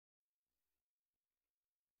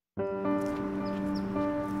Good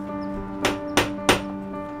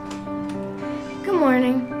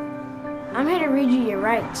morning. I'm here to read you your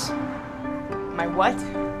rights. My what?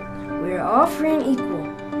 We are all free and equal.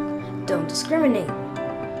 Don't discriminate.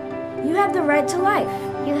 You have the right to life.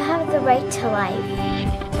 You have the right to life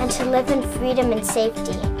and to live in freedom and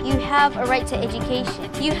safety. You have a right to education.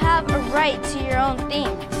 You have a right to your own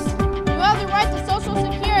things. You have the right to social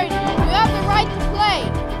security. You have the right to play.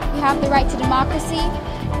 You have the right to democracy.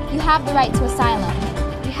 You have the right to asylum.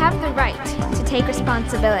 You have the right to take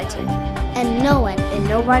responsibility. And no one and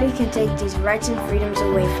nobody can take these rights and freedoms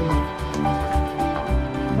away from you.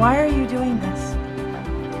 Why are you doing this?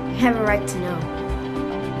 You have a right to know.